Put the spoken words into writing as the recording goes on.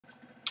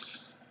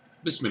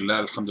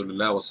Bismillah,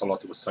 alhamdulillah, wa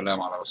salatu wa salam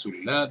ala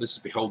rasulillah. This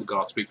is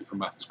BeholderGuard speaking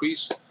from Athens,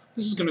 Greece.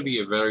 This is going to be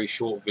a very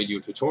short video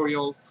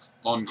tutorial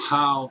on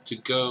how to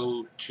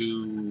go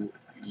to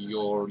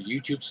your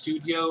YouTube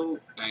studio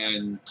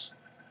and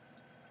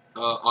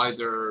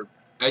either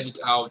edit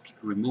out,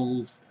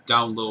 remove,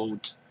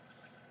 download,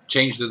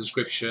 change the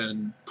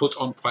description, put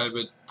on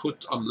private,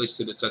 put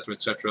unlisted, etc.,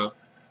 etc.,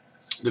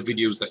 the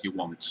videos that you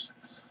want.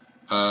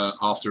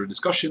 After a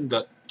discussion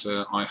that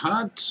I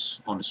had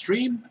on a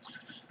stream,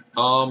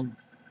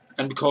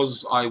 and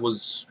because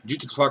due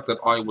to the fact that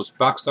I was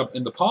backstabbed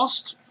in the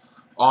past,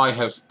 I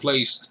have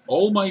placed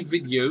all my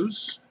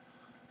videos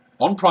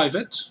on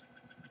private.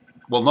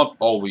 Well, not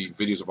all the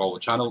videos of all the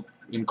channel.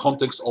 In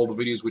context, all the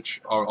videos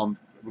which are on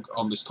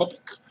this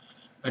topic.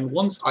 And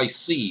once I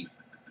see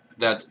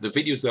that the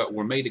videos that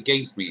were made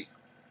against me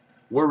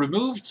were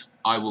removed,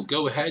 I will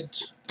go ahead,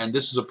 and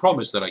this is a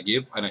promise that I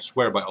give, and I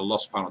swear by Allah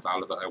subhanahu wa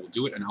ta'ala that I will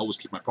do it and always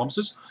keep my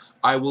promises.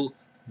 I will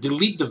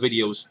delete the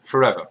videos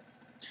forever.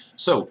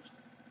 So,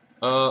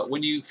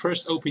 when you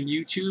first open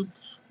YouTube,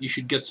 you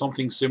should get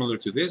something similar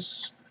to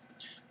this.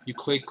 You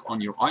click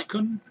on your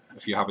icon.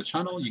 If you have a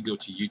channel, you go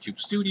to YouTube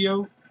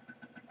Studio.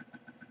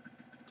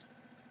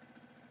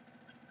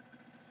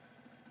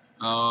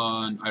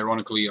 And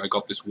ironically, I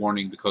got this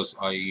warning because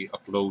I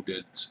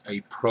uploaded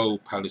a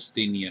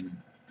pro-Palestinian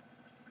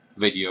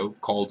video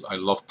called I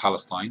Love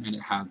Palestine, and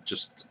it had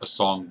just a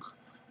song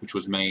which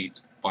was made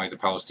by the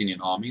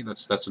Palestinian army.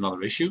 That's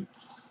another issue.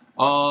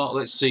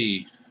 Let's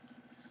see.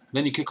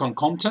 Then you click on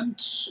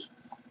content.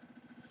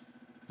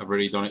 I've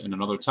already done it in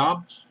another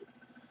tab.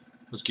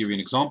 Let's give you an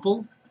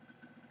example.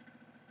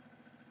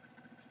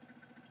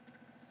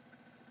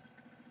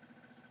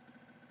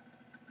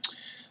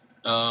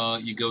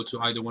 You go to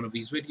either one of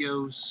these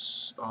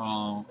videos.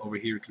 Over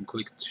here you can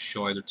click to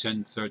show either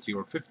 10, 30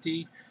 or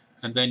 50,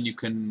 and then you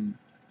can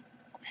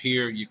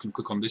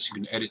click on this. You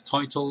can edit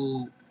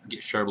title,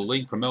 get shareable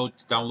link,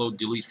 promote, download,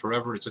 delete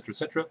forever, etc.,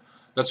 etc.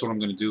 That's what I'm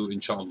going to do,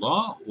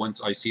 inshallah,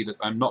 once I see that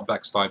I'm not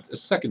backstabbed a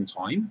second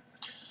time.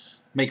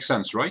 Makes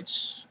sense, right?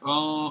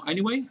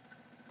 Anyway,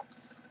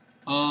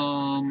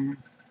 over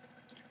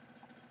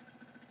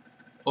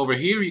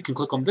here you can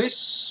click on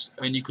this,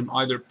 and you can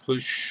either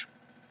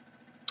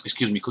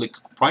click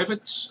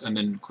private, and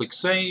then click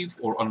save,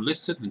 or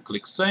unlisted, and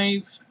click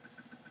save.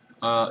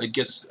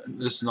 This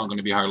is not going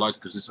to be highlighted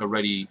because it's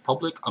already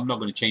public. I'm not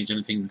going to change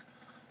anything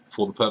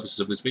for the purposes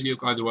of this video,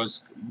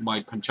 otherwise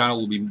my channel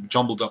will be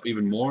jumbled up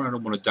even more. I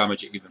don't want to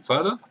damage it even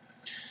further.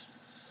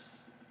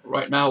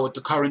 Right now at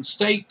the current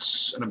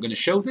state, and I'm going to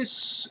show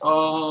this,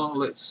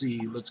 let's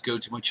see, let's go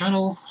to my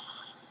channel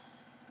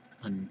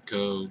and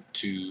go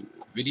to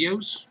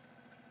videos.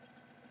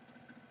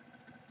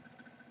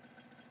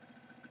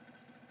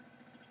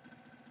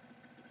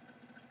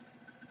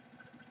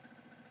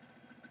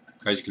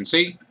 As you can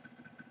see,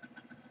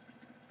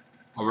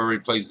 I've already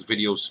placed the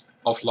videos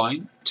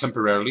offline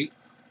temporarily,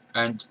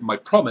 and my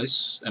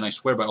promise, and I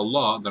swear by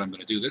Allah that I'm going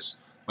to do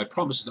this, my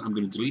promise is that I'm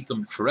going to delete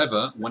them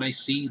forever when I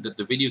see that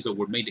the videos that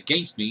were made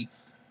against me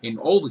in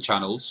all the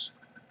channels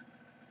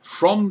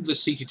from the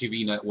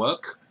CTTV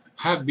network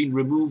have been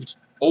removed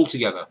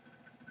altogether.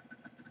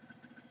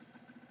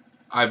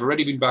 I've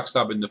already been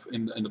backstabbed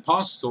in the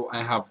past, so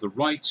I have the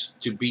right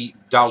to be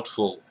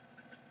doubtful.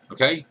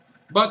 Okay?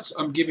 But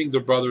I'm giving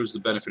the brothers the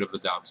benefit of the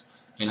doubt.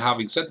 And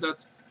having said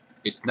that,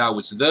 now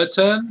it's their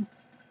turn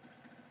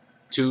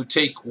to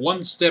take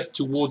one step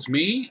towards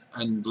me,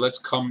 and let's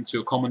come to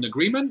a common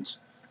agreement.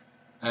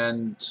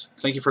 And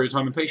thank you for your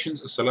time and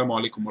patience. Assalamu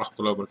alaikum wa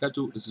rahmatullahi wa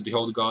barakatuh. This is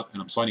BeholderGuard, and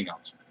I'm signing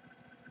out.